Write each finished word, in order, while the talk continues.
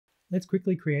Let's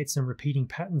quickly create some repeating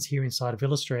patterns here inside of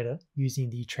Illustrator using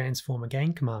the transform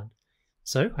again command.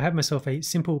 So I have myself a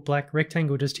simple black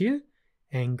rectangle just here,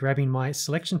 and grabbing my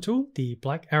selection tool, the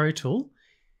black arrow tool,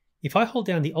 if I hold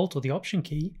down the Alt or the Option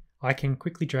key, I can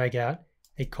quickly drag out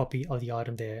a copy of the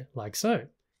item there like so.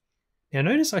 Now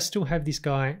notice I still have this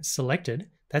guy selected.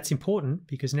 That's important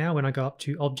because now when I go up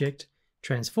to Object,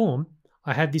 Transform,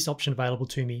 I have this option available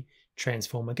to me,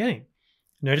 Transform Again.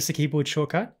 Notice the keyboard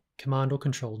shortcut, Command or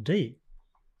Control D.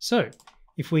 So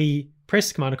if we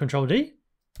press Command or Control D,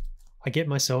 I get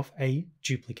myself a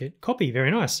duplicate copy.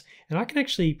 Very nice. And I can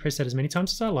actually press that as many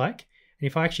times as I like. And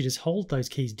if I actually just hold those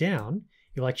keys down,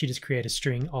 it'll actually just create a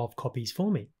string of copies for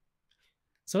me.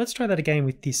 So let's try that again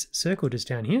with this circle just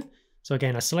down here. So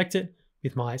again, I select it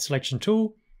with my selection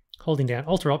tool, holding down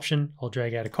Alt or Option, I'll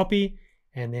drag out a copy,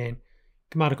 and then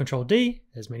Command or Control D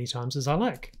as many times as I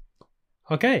like.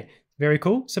 Okay, very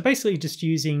cool. So basically just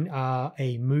using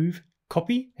a move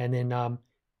copy and then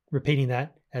repeating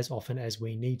that as often as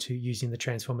we need to using the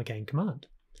transform again command.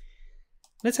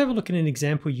 Let's have a look at an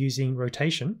example using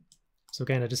rotation. So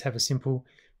again, I just have a simple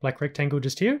black rectangle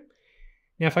just here.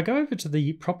 Now, if I go over to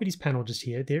the properties panel just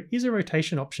here, there is a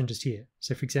rotation option just here.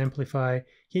 So for example, if I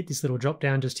hit this little drop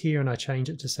down just here and I change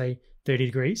it to say 30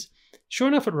 degrees, sure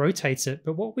enough, it rotates it.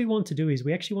 But what we want to do is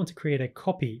we actually want to create a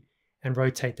copy and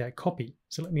rotate that copy.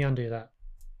 So let me undo that.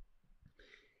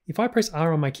 If I press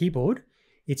R on my keyboard,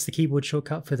 it's the keyboard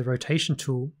shortcut for the rotation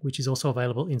tool, which is also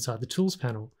available inside the tools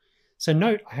panel. So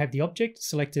note, I have the object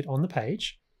selected on the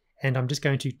page, and I'm just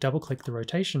going to double click the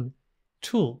rotation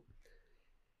tool.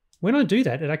 When I do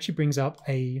that, it actually brings up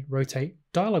a rotate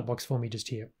dialog box for me just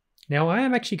here. Now I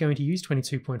am actually going to use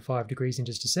 22.5 degrees in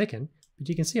just a second, but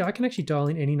you can see I can actually dial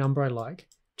in any number I like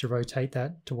to rotate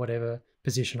that to whatever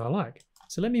position I like.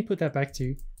 So let me put that back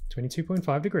to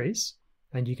 22.5 degrees,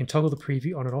 and you can toggle the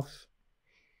preview on and off.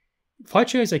 If I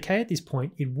chose OK at this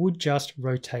point, it would just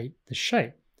rotate the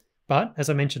shape. But as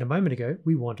I mentioned a moment ago,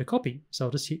 we want a copy. So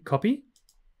I'll just hit copy.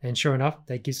 And sure enough,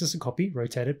 that gives us a copy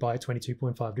rotated by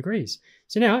 22.5 degrees.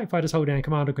 So now if I just hold down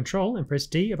Command or Control and press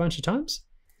D a bunch of times,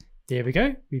 there we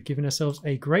go. We've given ourselves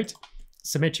a great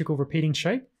symmetrical repeating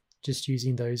shape just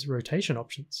using those rotation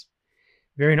options.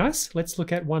 Very nice. Let's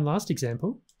look at one last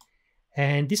example.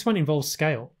 And this one involves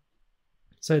scale.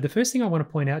 So the first thing I want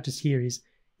to point out just here is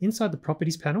inside the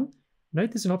properties panel,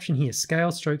 note there's an option here,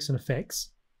 Scale, Strokes and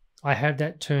Effects. I have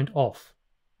that turned off.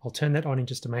 I'll turn that on in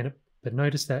just a minute, but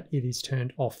notice that it is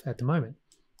turned off at the moment.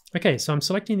 Okay, so I'm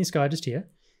selecting this guy just here.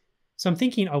 So I'm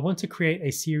thinking I want to create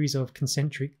a series of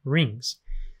concentric rings.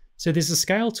 So there's a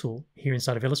scale tool here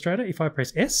inside of Illustrator. If I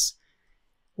press S,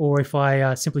 or if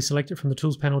I simply select it from the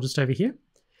tools panel just over here,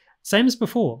 same as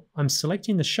before, I'm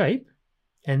selecting the shape,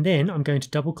 and then I'm going to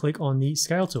double click on the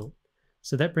scale tool.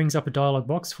 So that brings up a dialog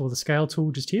box for the scale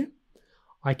tool just here.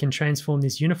 I can transform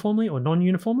this uniformly or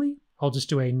non-uniformly. I'll just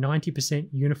do a 90%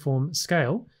 uniform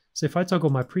scale. So if I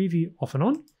toggle my preview off and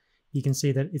on, you can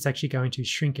see that it's actually going to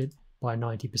shrink it by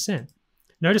 90%.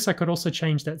 Notice I could also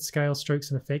change that scale, strokes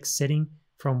and effects setting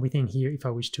from within here if I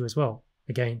wish to as well.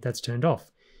 Again, that's turned off.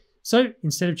 So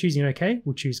instead of choosing OK,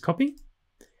 we'll choose copy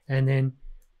and then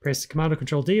press Command or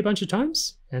Control D a bunch of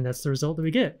times, and that's the result that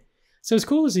we get. So as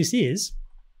cool as this is,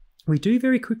 we do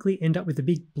very quickly end up with a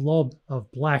big blob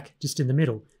of black just in the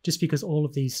middle, just because all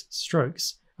of these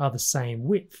strokes are the same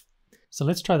width. So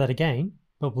let's try that again,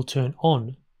 but we'll turn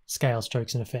on Scale,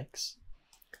 Strokes and Effects.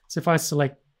 So if I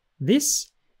select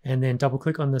this and then double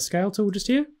click on the scale tool just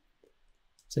here,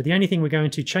 so the only thing we're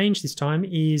going to change this time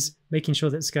is making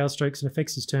sure that Scale, Strokes and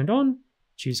Effects is turned on,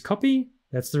 choose copy,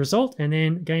 that's the result, and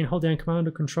then again hold down Command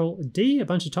or Control D a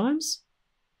bunch of times,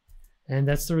 and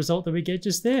that's the result that we get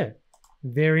just there.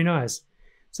 Very nice.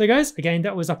 So guys, again,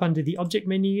 that was up under the object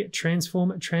menu,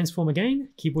 transform again,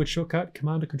 keyboard shortcut,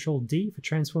 Command or Control D for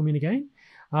transforming again.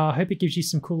 I hope it gives you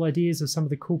some cool ideas of some of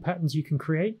the cool patterns you can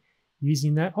create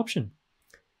using that option.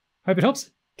 Hope it helps.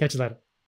 Catch you later.